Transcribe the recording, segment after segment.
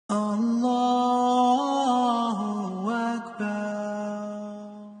Allahu Akbar.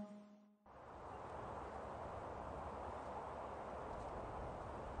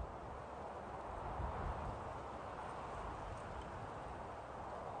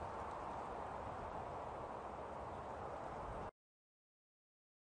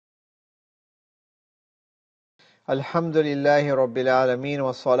 Alhamdulillahi Rabbil Alameen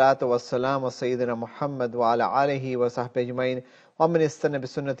wa salatu wa salam wa Sayyidina Muhammad wa ala alihi wa sahbihi ajma'in wa man istana bi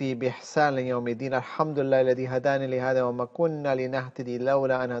sunnatihi bi ihsan li yawmiddin. Alhamdulillahi alladhi hadani li hadha wa ma kunna linahtadi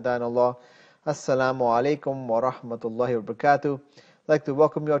lawla an hadana Allah. Assalamu alaikum wa rahmatullahi wa barakatuh. I'd like to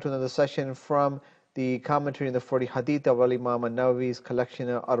welcome you all to another session from the commentary in the 40 Hadith of Imam Al-Nawawi's collection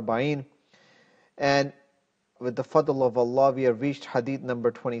of Arba'in. And with the fadl of Allah, we have reached Hadith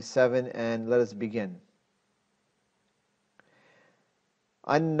number 27, and let us begin.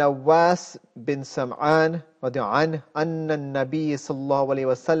 النواس بن سمعان رضي عنه أن النبي صلى الله عليه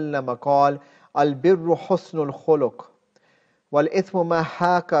وسلم قال البر حسن الخلق والإثم ما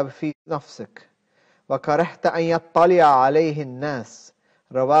حاك في نفسك وكرهت أن يطلع عليه الناس.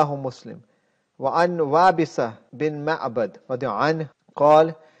 رواه مسلم. وعن وابسة بن معبد رضي عنه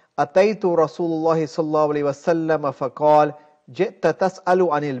قال أتيت رسول الله صلى الله عليه وسلم فقال جئت تسأل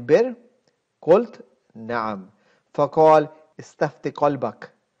عن البر؟ قلت نعم. فقال استفت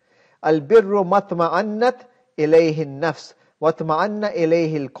قلبك. البر ما اطمأنت إليه النفس واطمأن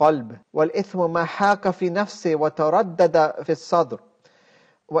إليه القلب والإثم ما حاك في نفسه وتردد في الصدر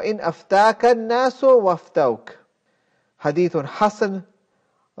وإن أفتاك الناس وافتوك. حديث حسن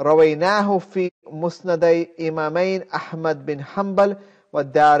رويناه في مسندي إمامين أحمد بن حنبل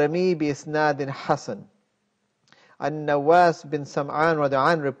والدارمي بإسناد حسن. An-Nawas bin Sam'an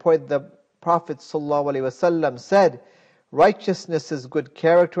radhiyallahu anhu reported the Prophet ﷺ said, righteousness is good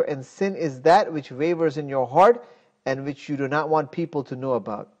character, and sin is that which wavers in your heart and which you do not want people to know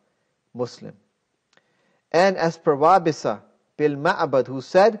about. Muslim. And as per Wabisa bil Ma'bad, who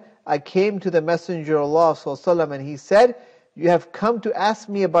said, I came to the Messenger of Allah ﷺ, and he said, you have come to ask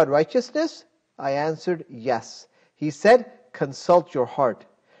me about righteousness? I answered, yes. He said, consult your heart.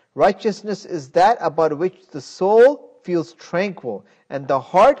 Righteousness is that about which the soul feels tranquil and the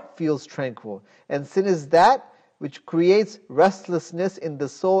heart feels tranquil. And sin is that which creates restlessness in the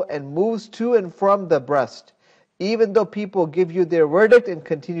soul and moves to and from the breast, even though people give you their verdict and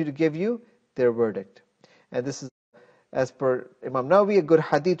continue to give you their verdict. And this is, as per Imam Nawawi, a good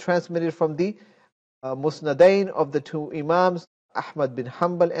hadith transmitted from the Musnadain of the two Imams, Ahmad bin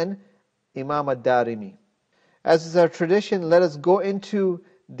Hanbal and Imam Ad-Darimi. As is our tradition, let us go into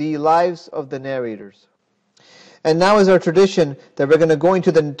the lives of the narrators. And now is our tradition that we're going to go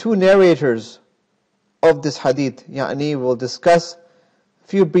into the two narrators of this hadith. Yani we'll discuss a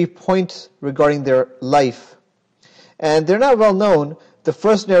few brief points regarding their life. And they're not well known. The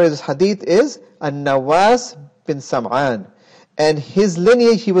first narrator of this hadith is An-Nawas bin Sam'an. And his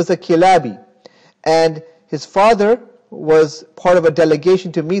lineage, he was a Kilabi. And his father was part of a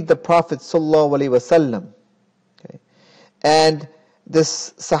delegation to meet the Prophet ﷺ. Okay. And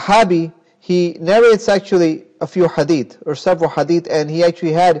this Sahabi, he narrates actually a few hadith, or several hadith, and he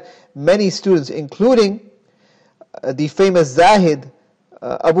actually had many students, including the famous Zahid,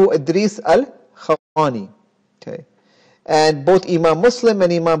 Abu Idris al-Khawani. Okay. And both Imam Muslim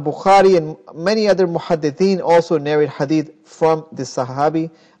and Imam Bukhari and many other muhaddithin also narrate hadith from this Sahabi,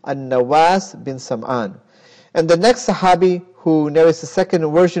 An-Nawas bin Sam'an. And the next Sahabi who narrates the second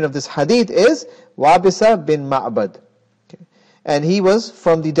version of this hadith is Wabisa bin Ma'bad. Okay. And he was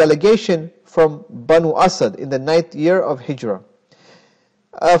from the delegation from Banu Asad in the 9th year of Hijrah.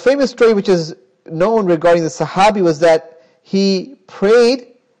 A famous story which is known regarding the Sahabi was that he prayed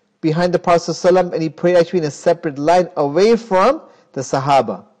behind the Prophet ﷺ, and he prayed actually in a separate line away from the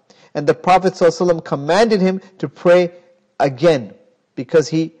Sahaba. And the Prophet ﷺ commanded him to pray again, because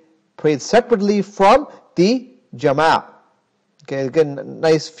he prayed separately from the Jama'ah. Okay, again,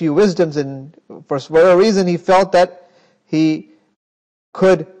 nice few wisdoms, and for whatever reason he felt that he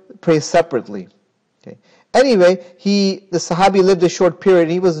could pray separately. Okay. Anyway, the Sahabi lived a short period,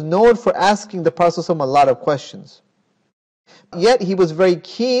 and he was known for asking the Prophet ﷺ a lot of questions. Yet he was very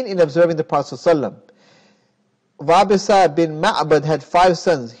keen in observing the Prophet ﷺ. Wabisa bin Ma'bad had 5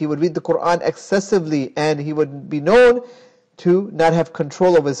 sons. He would read the Quran excessively, and he would be known to not have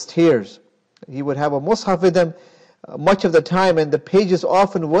control of his tears. He would have a mushaf with him much of the time, and the pages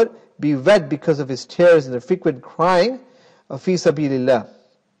often would be red because of his tears and the frequent crying fi sabilillah.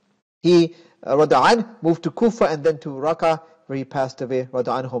 He moved to Kufa and then to Raqqa, where he passed away,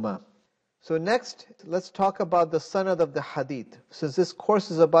 rada'anhuma. So next, let's talk about the sanad of the hadith. Since this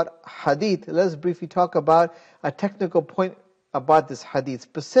course is about hadith, let's briefly talk about a technical point about this hadith,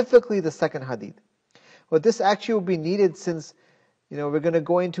 specifically the second hadith. Well, this actually will be needed since we're going to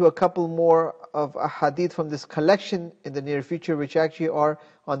go into a couple more of a hadith from this collection in the near future, which actually are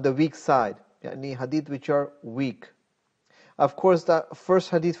on the weak side, yani hadith which are weak. Of course, the first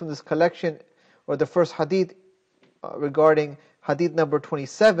hadith from this collection, or the first hadith regarding hadith number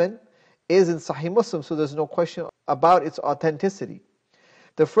 27, is in Sahih Muslim, so there's no question about its authenticity.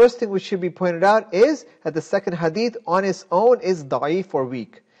 The first thing which should be pointed out is that the second hadith on its own is da'if or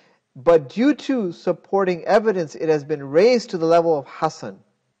weak. But due to supporting evidence, it has been raised to the level of Hasan.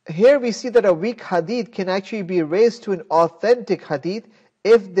 Here we see that a weak hadith can actually be raised to an authentic hadith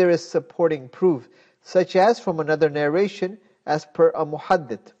if there is supporting proof, such as from another narration as per a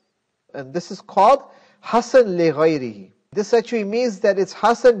muhaddith. And this is called Hasan li ghayrihi. This actually means that it's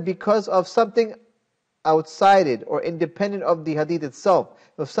Hasan because of something outside it or independent of the hadith itself.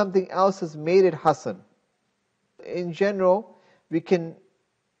 If something else has made it Hasan. In general, we can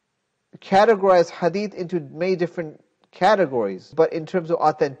categorize hadith into many different categories. But in terms of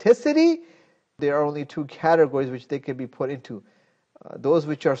authenticity, there are only two categories which they can be put into. Those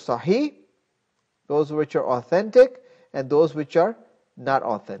which are sahih, those which are authentic, and those which are not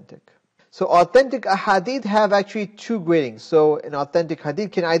authentic. So authentic hadith have actually two gradings. So an authentic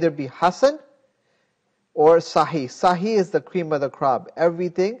hadith can either be Hasan or Sahih. Sahih is the cream of the crop.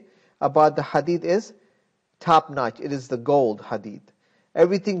 Everything about the hadith is top notch. It is the gold hadith.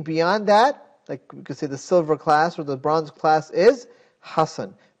 Everything beyond that, like we could say the silver class or the bronze class, is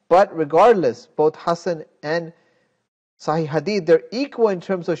Hasan. But regardless, both Hasan and Sahih hadith, they're equal in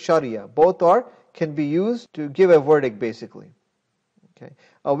terms of Sharia. Both can be used to give a verdict basically. Okay.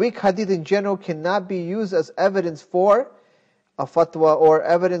 A weak hadith in general cannot be used as evidence for a fatwa or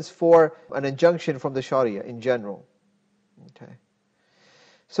evidence for an injunction from the Sharia in general. Okay.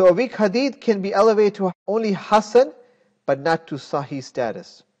 So a weak hadith can be elevated to only Hasan, but not to Sahih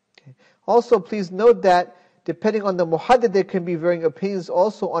status. Okay. Also, please note that depending on the muhaddith, there can be varying opinions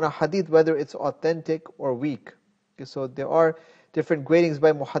also on a hadith, whether it's authentic or weak. Okay. So there are different gradings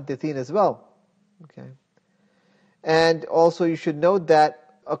by muhaddithin as well. Okay. And also you should note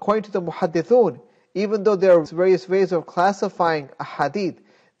that according to the muhaddithun, even though there are various ways of classifying a hadith,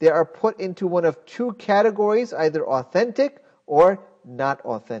 they are put into one of two categories, either authentic or not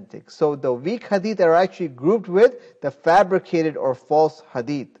authentic. So the weak hadith are actually grouped with the fabricated or false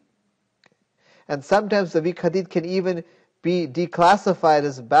hadith. And sometimes the weak hadith can even be declassified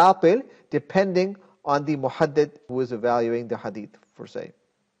as batil, depending on the muhaddith who is evaluating the hadith, per se.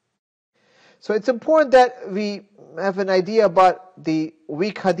 So it's important that we have an idea about the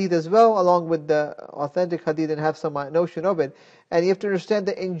weak hadith as well, along with the authentic hadith, and have some notion of it. And you have to understand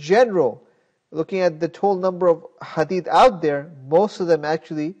that in general, looking at the total number of hadith out there, most of them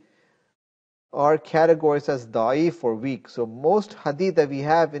actually are categorized as da'if or weak. So most hadith that we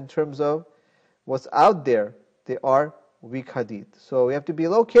have in terms of what's out there, they are weak hadith. So we have to be a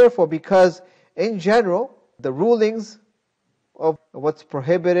little careful, because in general, the rulings of what's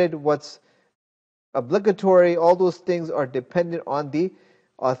prohibited, what's obligatory, all those things are dependent on the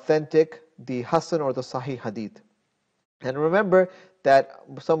authentic, the Hasan or the Sahih hadith. And remember that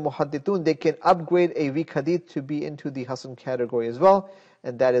some muhaddithun, they can upgrade a weak hadith to be into the Hasan category as well,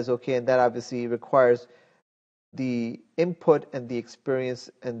 and that is okay, and that obviously requires the input and the experience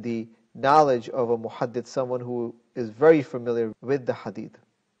and the knowledge of a muhaddith, someone who is very familiar with the hadith.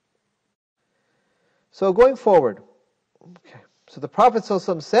 So going forward, okay. So the Prophet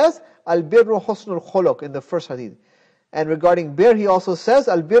ﷺ says, Al-birru husnul khuluq in the first hadith. And regarding bir, he also says,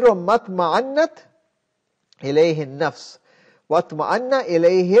 Al-birru matma'annat ilayhi nafs, watma'anna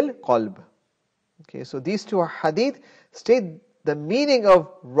ilayhi al-qalb. Okay, so these two hadith state the meaning of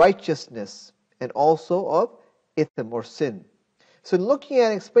righteousness and also of ithm or sin. So looking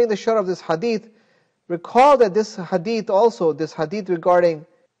at and explaining the shara of this hadith, recall that this hadith regarding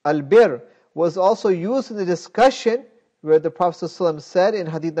al-bir was also used in the discussion where the Prophet ﷺ said in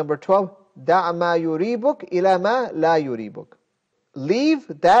hadith number 12, Da' ma yuribuk ila ma la yuribuk. Leave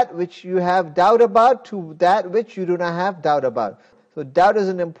that which you have doubt about to that which you do not have doubt about. So doubt is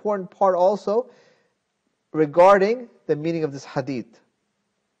an important part also regarding the meaning of this hadith.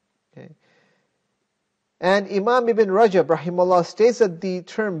 Okay. And Imam Ibn Rajab rahimahullah states that the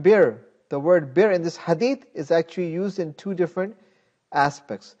term bir, the word bir in this hadith, is actually used in two different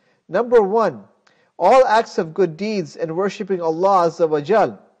aspects. Number one, all acts of good deeds and worshipping Allah Azza wa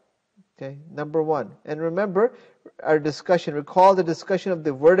Jal. Okay, number one. And remember our discussion, recall the discussion of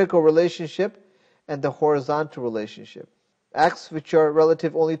the vertical relationship and the horizontal relationship. Acts which are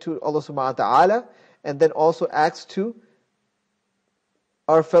relative only to Allah subhanahu wa ta'ala, and then also acts to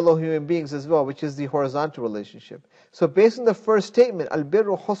our fellow human beings as well, which is the horizontal relationship. So based on the first statement,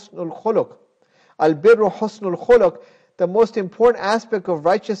 al-birru husnul khuluq, al-birru husnul khuluq, the most important aspect of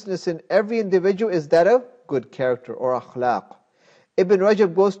righteousness in every individual is that of good character or akhlaq. Ibn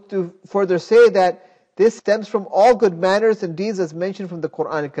Rajab goes to further say that this stems from all good manners and deeds as mentioned from the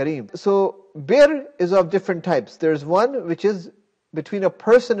Quran al-Kareem. So bir is of different types. There's one which is between a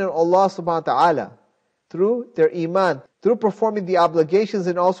person and Allah subhanahu wa ta'ala through their iman, through performing the obligations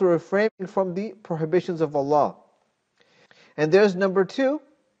and also refraining from the prohibitions of Allah. And there's number two,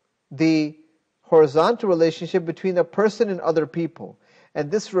 the horizontal relationship between a person and other people.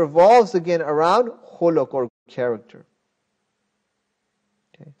 And this revolves again around khuluq or character.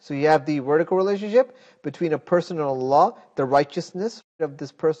 Okay. So you have the vertical relationship between a person and Allah, the righteousness of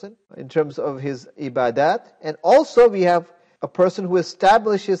this person in terms of his ibadat. And also we have a person who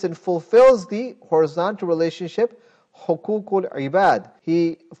establishes and fulfills the horizontal relationship, hukukul ibad.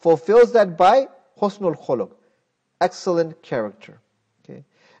 He fulfills that by husnul khuluq, excellent character. Okay.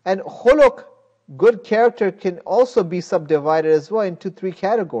 And khuluq, good character, can also be subdivided as well into three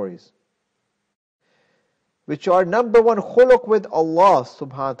categories, which are number one, khuluq with Allah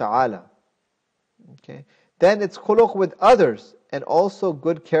subhanahu wa ta'ala. Okay. Then it's khuluq with others, and also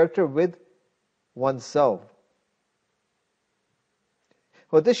good character with oneself.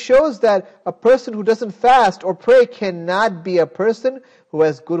 Well, this shows that a person who doesn't fast or pray cannot be a person who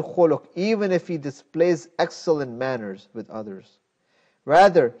has good khuluq, even if he displays excellent manners with others.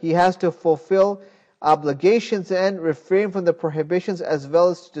 Rather, he has to fulfill obligations and refrain from the prohibitions as well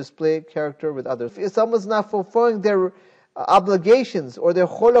as to display character with others. If someone's not fulfilling their obligations or their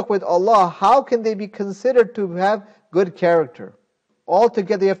khuluq with Allah, how can they be considered to have good character?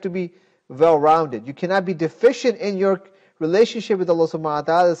 Altogether, you have to be well-rounded. You cannot be deficient in your relationship with Allah subhanahu wa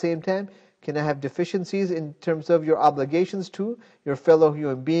ta'ala at the same time. Cannot have deficiencies in terms of your obligations to your fellow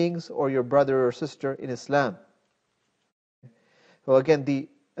human beings or your brother or sister in Islam. So again, the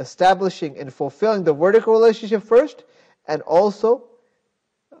establishing and fulfilling the vertical relationship first, and also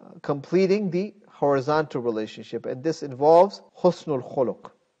completing the horizontal relationship. And this involves husnul khuluq. I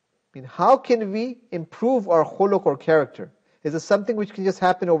mean, how can we improve our khuluq or character? Is it something which can just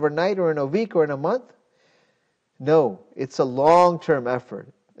happen overnight or in a week or in a month? No, it's a long-term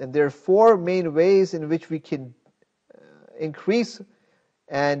effort. And there are four main ways in which we can increase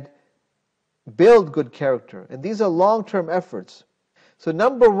and build good character. And these are long-term efforts. So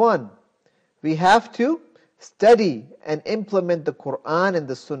number one, we have to study and implement the Quran and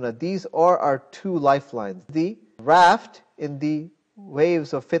the Sunnah. These are our two lifelines. The raft in the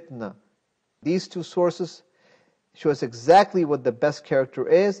waves of fitna. These two sources show us exactly what the best character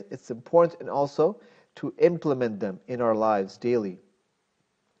is. It's important and also to implement them in our lives daily.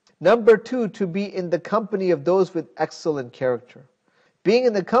 Number two, to be in the company of those with excellent character. Being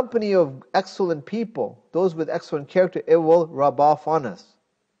in the company of excellent people, those with excellent character, it will rub off on us,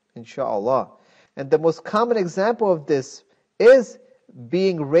 inshallah. And the most common example of this is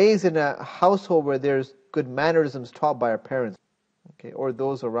being raised in a household where there's good mannerisms taught by our parents, okay, or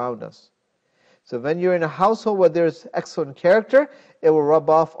those around us. So when you're in a household where there's excellent character, it will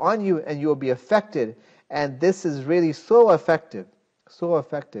rub off on you and you will be affected. And this is really so effective, so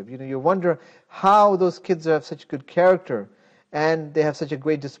effective. You wonder how those kids have such good character and they have such a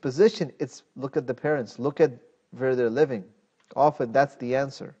great disposition. It's look at the parents, look at where they're living. Often that's the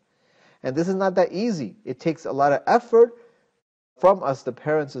answer. And this is not that easy. It takes a lot of effort from us, the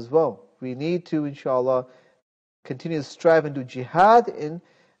parents as well. We need to, inshallah, continue to strive and do jihad and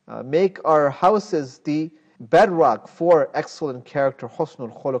make our houses the bedrock for excellent character,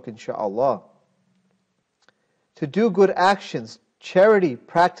 husnul khuluq, inshallah. To do good actions, charity,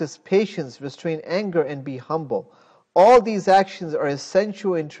 practice patience, restrain anger, and be humble. All these actions are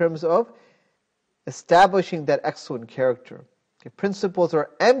essential in terms of establishing that excellent character. Okay, principles are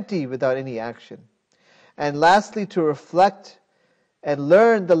empty without any action. And lastly, to reflect and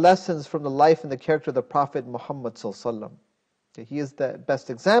learn the lessons from the life and the character of the Prophet Muhammad sallallahu alaihi wasallam. Okay, he is the best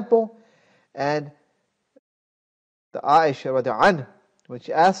example. And the Aisha radiallahu anha, which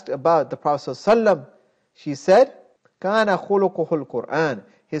asked about the Prophet sallallahu alaihi wasallam, she said, "Kana khuluquhul Quran."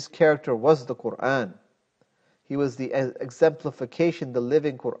 His character was the Quran. He was the exemplification, the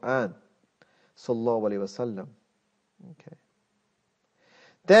living Quran. Sallallahu alaihi wasallam. Okay.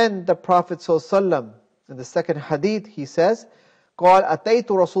 Then the Prophet ﷺ, in the second hadith, he says, قال أتيت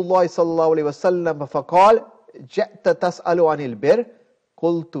رسول الله صلى الله عليه وسلم فقال جئت تسأل عن البر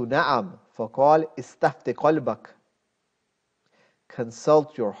قلت نعم فقال استفت قلبك.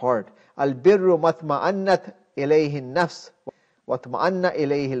 Consult your heart. البر ما اطمأنت إليه النفس واطمأن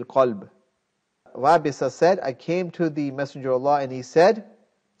إليه القلب. Wabisa said, I came to the Messenger of Allah and he said,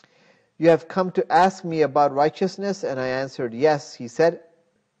 You have come to ask me about righteousness, and I answered, yes. He said,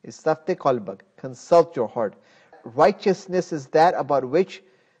 Istafti qalbak, consult your heart. Righteousness is that about which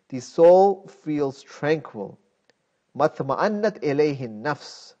the soul feels tranquil. Matma'annat ilayhi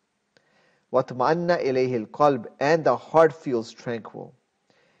nafs. Watma'anna ilayhi al-qalb, and the heart feels tranquil.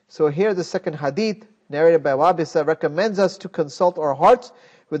 So here the second hadith, narrated by Wabisa, recommends us to consult our hearts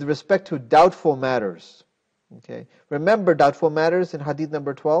with respect to doubtful matters. Okay. Remember doubtful matters in hadith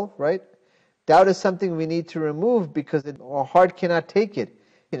number 12, right? Doubt is something we need to remove because our heart cannot take it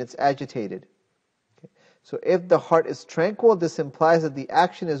and it's agitated. Okay. So if the heart is tranquil, this implies that the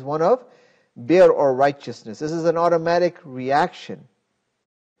action is one of bir or righteousness. This is an automatic reaction.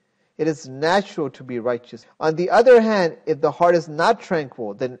 It is natural to be righteous. On the other hand, if the heart is not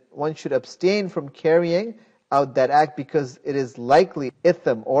tranquil, then one should abstain from carrying out that act because it is likely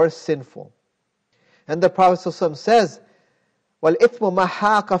itham or sinful. And the Prophet ﷺ says, وَالْإِثْمُ مَا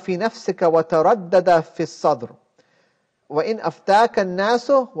حَاقَ فِي نَفْسِكَ وَتَرَدَّدَ فِي الصَّدْرِ وَإِنْ أَفْتَاكَ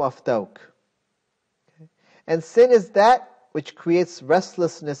النَّاسُ وَأَفْتَوْكَ. And sin is that which creates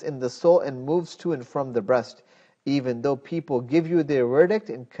restlessness in the soul and moves to and from the breast, even though people give you their verdict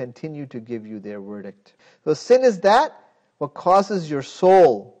and continue to give you their verdict. So sin is that what causes your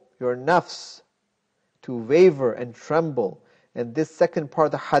soul, your nafs, to waver and tremble. And this second part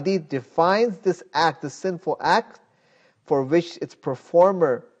of the hadith defines this act, the sinful act, for which its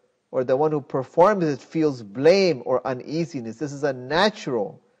performer, or the one who performs it, feels blame or uneasiness. This is a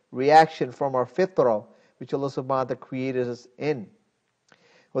natural reaction from our fitrah, which Allah subhanahu wa ta'ala created us in.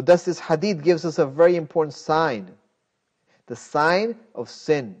 Well, thus this hadith gives us a very important sign. The sign of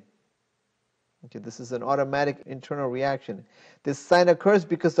sin. Okay, this is an automatic internal reaction. This sign occurs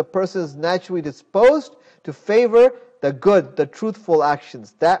because the person is naturally disposed to favor the good, the truthful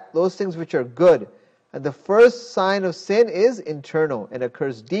actions, those things which are good. And the first sign of sin is internal and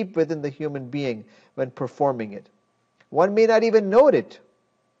occurs deep within the human being when performing it. One may not even note it,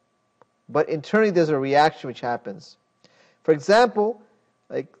 but internally there's a reaction which happens. For example,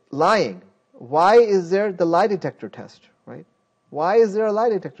 like lying. Why is there the lie detector test, right? Why is there a lie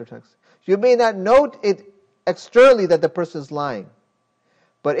detector test? You may not note it externally that the person is lying,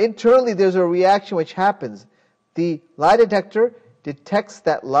 but internally there's a reaction which happens. The lie detector detects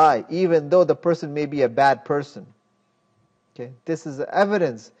that lie, even though the person may be a bad person. Okay, this is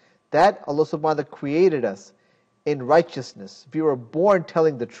evidence that Allah subhanahu wa ta'ala created us in righteousness. We were born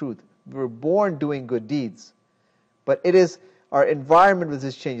telling the truth. We were born doing good deeds. But it is our environment with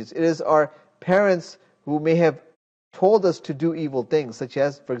these changes. It is our parents who may have told us to do evil things, such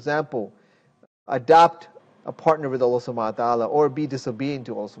as, for example, adopt a partner with Allah subhanahu wa ta'ala or be disobedient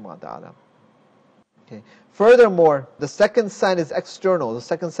to Allah subhanahu wa ta'ala. Okay. Furthermore, the second sign is external. The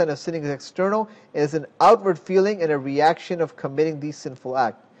second sign of sinning is external. It is an outward feeling and a reaction of committing the sinful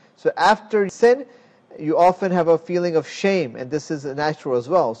act. So after sin, you often have a feeling of shame, and this is natural as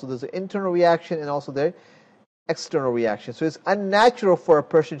well. So there's an internal reaction and also the external reaction. So it's unnatural for a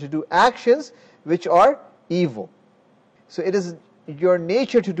person to do actions which are evil. So it is your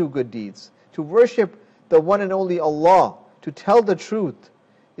nature to do good deeds, to worship the one and only Allah, to tell the truth.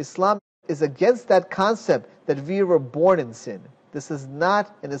 Islam is against that concept that we were born in sin. This is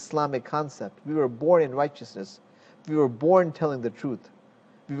not an Islamic concept. We were born in righteousness. We were born telling the truth.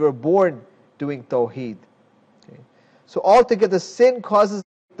 We were born doing tawheed. Okay. So altogether, sin causes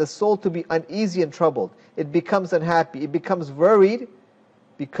the soul to be uneasy and troubled. It becomes unhappy. It becomes worried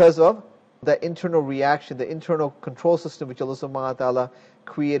because of the internal reaction, the internal control system which Allah subhanahu wa ta'ala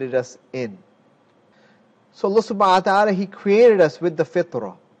created us in. So Allah subhanahu wa ta'ala, He created us with the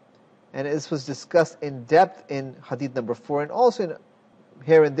fitrah. And this was discussed in depth in hadith number 4 and also in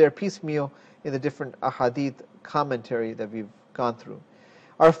here and there piecemeal in the different ahadith commentary that we've gone through.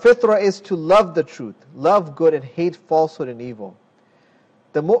 Our fitrah is to love the truth, love good and hate falsehood and evil.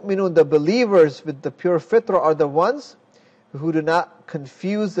 The mu'minun, the believers with the pure fitrah, are the ones who do not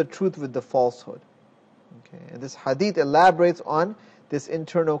confuse the truth with the falsehood. Okay. And this hadith elaborates on this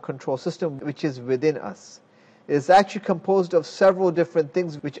internal control system which is within us. It is actually composed of several different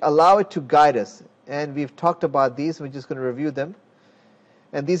things which allow it to guide us. And we've talked about these, we're just going to review them.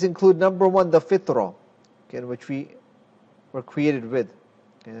 And these include, number 1, the fitrah, okay, which we were created with.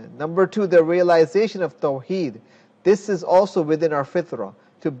 And number 2, the realization of tawheed. This is also within our fitrah,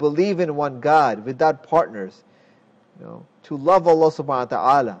 to believe in one God without partners. To love Allah subhanahu wa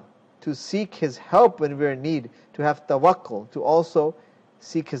ta'ala, to seek His help when we're in need, to have tawakkul, to also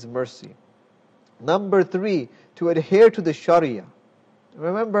seek His mercy. Number 3, to adhere to the Sharia.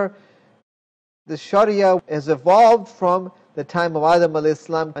 Remember, the Sharia has evolved from the time of Adam alayhi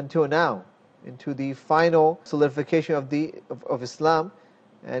salam until now, into the final solidification of Islam.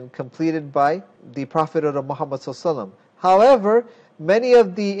 and completed by the Prophet of Muhammad ﷺ. However, many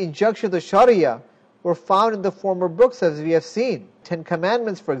of the injunctions of Sharia were found in the former books, as we have seen. 10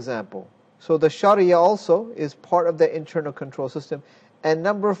 Commandments, for example. So the Sharia also is part of the internal control system. And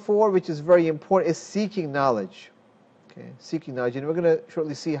number 4, which is very important, is seeking knowledge. Okay, seeking knowledge. And we're going to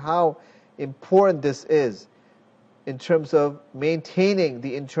shortly see how important this is in terms of maintaining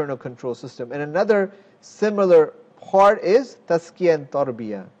the internal control system. And another similar part is tazkiyah and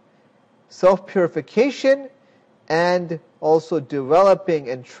tarbiyah. Self-purification and also developing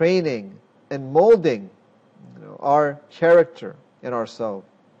and training and molding our character in ourselves.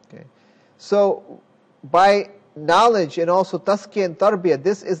 Okay. So by knowledge and also tazkiyah and tarbiyah,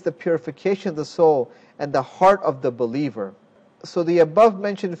 this is the purification of the soul and the heart of the believer. So the above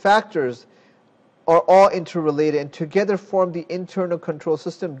mentioned factors are all interrelated and together form the internal control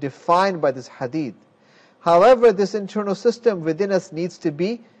system defined by this hadith. However, this internal system within us needs to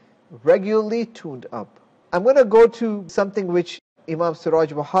be regularly tuned up. I'm going to go to something which Imam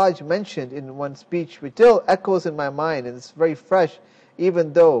Siraj Wahhaj mentioned in one speech, which still echoes in my mind and it's very fresh,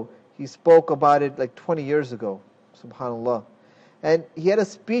 even though he spoke about it like 20 years ago. Subhanallah. And he had a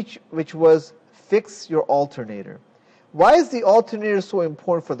speech which was, fix your alternator. Why is the alternator so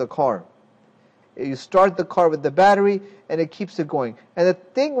important for the car? You start the car with the battery and it keeps it going. And the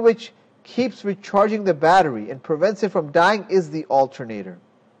thing which keeps recharging the battery and prevents it from dying is the alternator.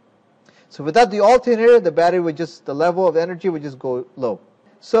 So without the alternator, the battery would just, the level of energy would just go low.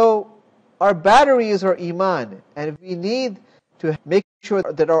 So our battery is our iman, and we need to make sure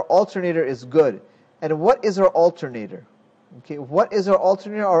that our alternator is good. And what is our alternator? Okay, what is our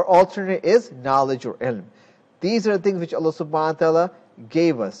alternator? Our alternator is knowledge or ilm. These are the things which Allah subhanahu wa ta'ala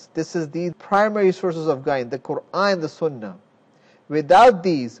gave us. This is the primary sources of guidance, the Quran, the Sunnah. Without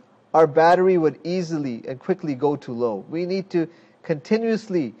these, our battery would easily and quickly go too low. We need to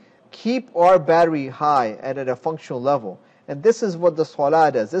continuously keep our battery high and at a functional level. And this is what the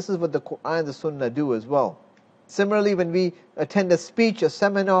Salah does. This is what the Quran and the Sunnah do as well. Similarly, when we attend a speech, a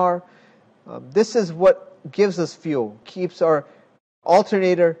seminar, this is what gives us fuel, keeps our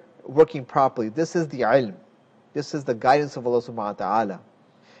alternator working properly. This is the ilm. This is the guidance of Allah subhanahu wa ta'ala.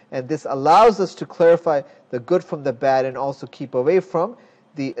 And this allows us to clarify the good from the bad and also keep away from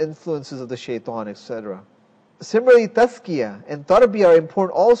the influences of the shaitan, etc. Similarly, tazkiyah and tarbiyah are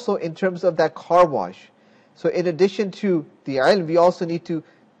important also in terms of that car wash. So in addition to the ilm, we also need to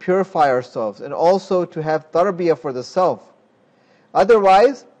purify ourselves and also to have tarbiyah for the self.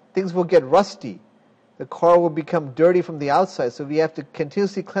 Otherwise, things will get rusty. The car will become dirty from the outside. So we have to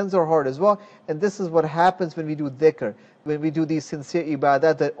continuously cleanse our heart as well. And this is what happens when we do dhikr, when we do these sincere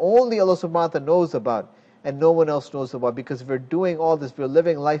ibadat that only Allah subhanahu wa ta'ala knows about and no one else knows about, because we're doing all this, we're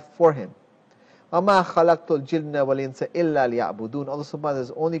living life for Him. وَمَا خَلَقْتُ الْجِنَّ وَالْإِنسَ إِلَّا لِيَعْبُدُونَ. Allah subhanahu wa ta'ala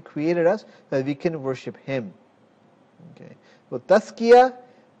has only created us so that we can worship Him. Okay. So tazkiyah,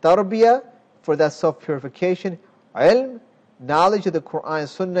 tarbiyah, for that self-purification, ilm, knowledge of the Quran,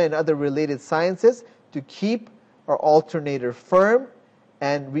 Sunnah and other related sciences to keep our alternator firm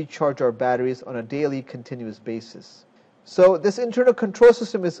and recharge our batteries on a daily, continuous basis. So this internal control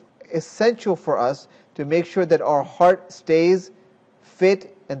system is essential for us to make sure that our heart stays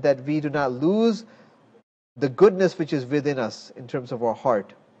fit and that we do not lose the goodness which is within us in terms of our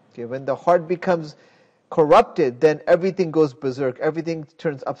heart. Okay, when the heart becomes corrupted, then everything goes berserk, everything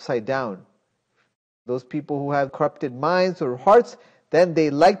turns upside down. Those people who have corrupted minds or hearts, then they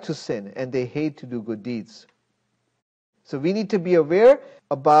like to sin and they hate to do good deeds. So we need to be aware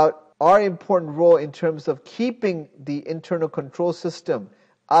about our important role in terms of keeping the internal control system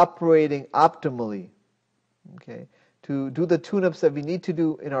operating optimally. Okay, to do the tune-ups that we need to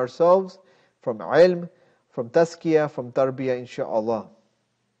do in ourselves, from ilm, from tazkiyah, from tarbiyah, insha'Allah.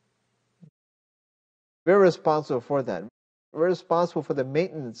 We're responsible for that. We're responsible for the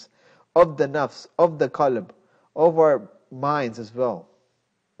maintenance of the nafs, of the qalb, of our minds as well.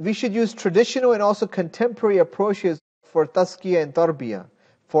 We should use traditional and also contemporary approaches for tazkiyah and tarbiyah,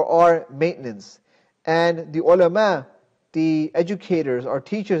 for our maintenance. And the ulama, the educators, our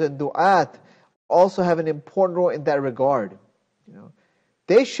teachers and du'at also have an important role in that regard.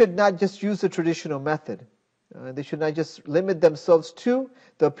 They should not just use the traditional method. They should not just limit themselves to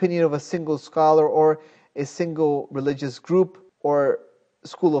the opinion of a single scholar or a single religious group or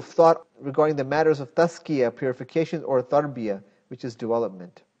school of thought regarding the matters of tazkiyah, purification, or tarbiyah, which is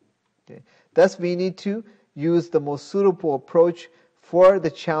development. Okay. Thus, we need to use the most suitable approach for the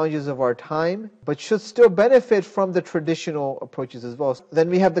challenges of our time, but should still benefit from the traditional approaches as well. Then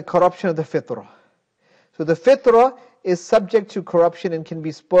we have the corruption of the fitrah. So the fitrah is subject to corruption and can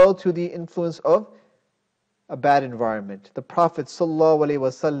be spoiled to the influence of a bad environment. The Prophet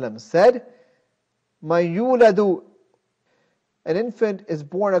ﷺ said, "Ma yuladu," an infant is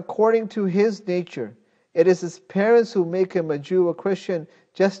born according to his nature. It is his parents who make him a Jew or Christian,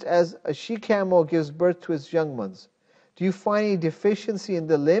 just as a she-camel gives birth to its young ones. Do you find any deficiency in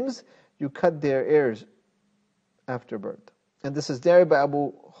the limbs? You cut their ears after birth. And this is narrated by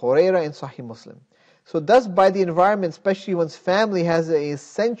Abu Huraira in Sahih Muslim. So thus by the environment, especially one's family, has an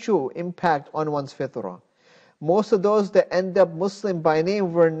essential impact on one's fitrah. Most of those that end up Muslim by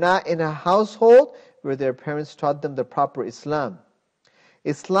name were not in a household where their parents taught them the proper Islam.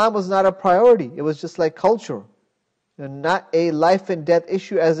 Islam was not a priority. It was just like culture. Not a life and death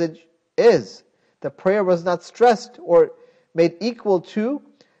issue as it is. The prayer was not stressed or made equal to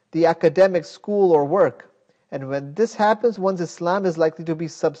the academic school or work. And when this happens, one's Islam is likely to be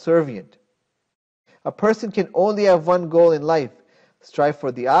subservient. A person can only have one goal in life: strive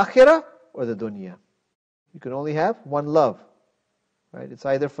for the akhirah or the dunya. You can only have one love. Right? It's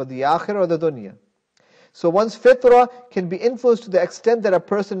either for the akhirah or the dunya. So one's fitrah can be influenced to the extent that a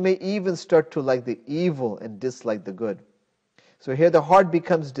person may even start to like the evil and dislike the good. So here the heart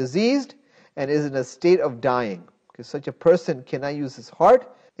becomes diseased and is in a state of dying. Because such a person cannot use his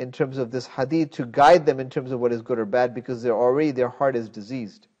heart in terms of this hadith to guide them in terms of what is good or bad, because their heart is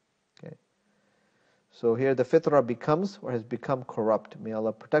diseased. Okay. So here the fitrah becomes or has become corrupt. May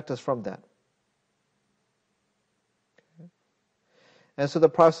Allah protect us from that. Okay. And so the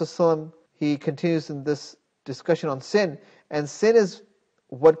Prophet ﷺ, he continues in this discussion on sin, and sin is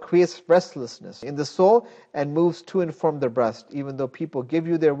what creates restlessness in the soul and moves to and from the breast, even though people give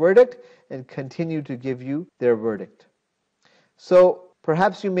you their verdict and continue to give you their verdict. So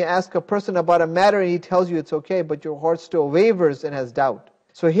perhaps you may ask a person about a matter and he tells you it's okay, but your heart still wavers and has doubt.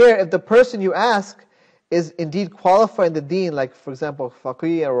 So here, if the person you ask is indeed qualified in the deen, like for example,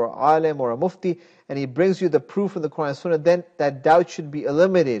 faqih or alim or a mufti, and he brings you the proof from the Quran and Sunnah, then that doubt should be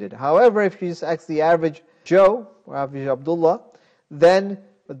eliminated. However, if you just ask the average Joe or average Abdullah, then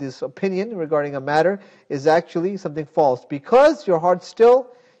this opinion regarding a matter is actually something false, because your heart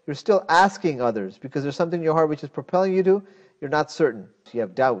you're still asking others, because there's something in your heart which is propelling you to, you're not certain, you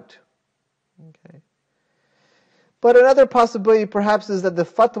have doubt. Okay. But another possibility perhaps is that the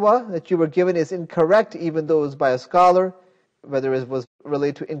fatwa that you were given is incorrect, even though it was by a scholar, whether it was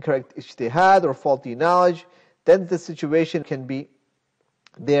related to incorrect ijtihad or faulty knowledge. Then the situation can be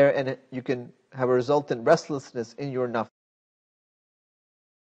there and you can have a resultant restlessness in your nafs.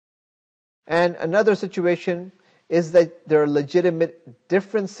 And another situation is that there are legitimate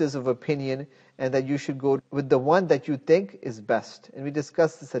differences of opinion and that you should go with the one that you think is best. And we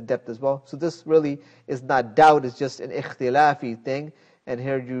discussed this at depth as well. So this really is not doubt, it's just an ikhtilafi thing. And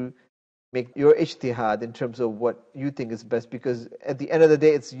here you make your ijtihad in terms of what you think is best, because at the end of the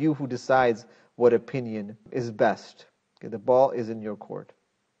day, it's you who decides what opinion is best. Okay, the ball is in your court.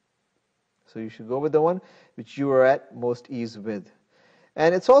 So you should go with the one which you are at most ease with.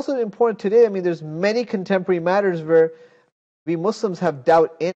 And it's also important today, there's many contemporary matters where we Muslims have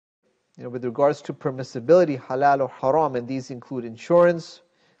doubt in, with regards to permissibility, halal or haram, and these include insurance,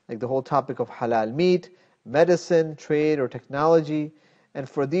 like the whole topic of halal meat, medicine, trade or technology. And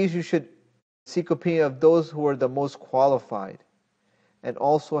for these you should seek opinion of those who are the most qualified, and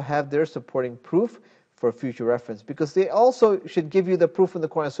also have their supporting proof for future reference, because they also should give you the proof in the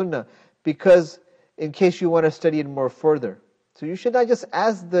Quran and Sunnah, because in case you want to study it more further. So you should not just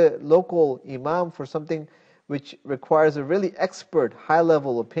ask the local Imam for something which requires a really expert,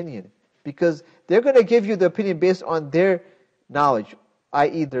 high-level opinion, because they're going to give you the opinion based on their knowledge,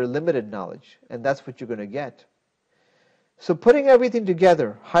 i.e. their limited knowledge, and that's what you're going to get. So putting everything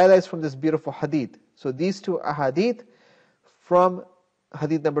together, highlights from this beautiful hadith. So these two ahadith from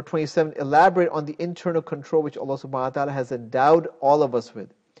hadith number 27 elaborate on the internal control which Allah subhanahu wa ta'ala has endowed all of us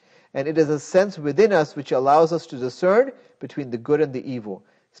with. And it is a sense within us which allows us to discern between the good and the evil,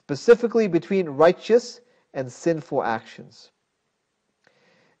 specifically between righteous and sinful actions.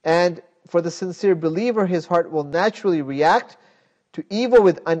 And for the sincere believer, his heart will naturally react to evil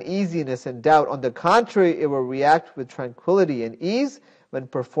with uneasiness and doubt. On the contrary, it will react with tranquility and ease when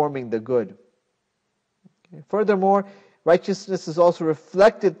performing the good. Okay. Furthermore, righteousness is also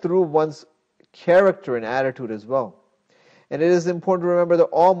reflected through one's character and attitude as well. And it is important to remember that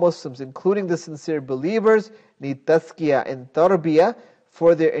all Muslims, including the sincere believers, need tazkiyah and tarbiyah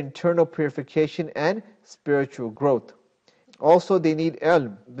for their internal purification and spiritual growth. Also, they need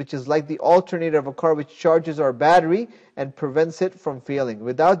ilm, which is like the alternator of a car which charges our battery and prevents it from failing.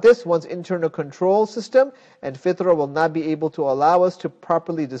 Without this, one's internal control system and fitrah will not be able to allow us to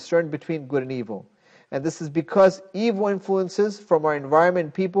properly discern between good and evil. And this is because evil influences from our environment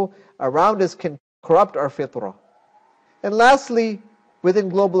and people around us can corrupt our fitrah. And lastly,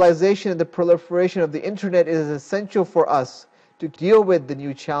 within globalization and the proliferation of the internet, it is essential for us to deal with the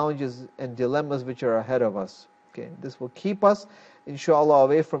new challenges and dilemmas which are ahead of us. Okay, this will keep us, inshallah,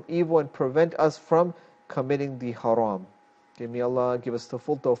 away from evil and prevent us from committing the haram. Okay, may Allah give us the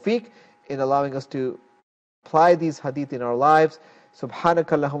full tawfiq in allowing us to apply these hadith in our lives.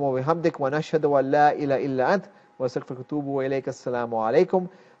 سبحانك اللهم وبحمدك ونشهد أن لا إله إلا أنت ونستغفرك ونتوب إليك. السلام عليكم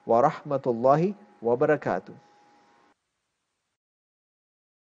ورحمة الله وبركاته.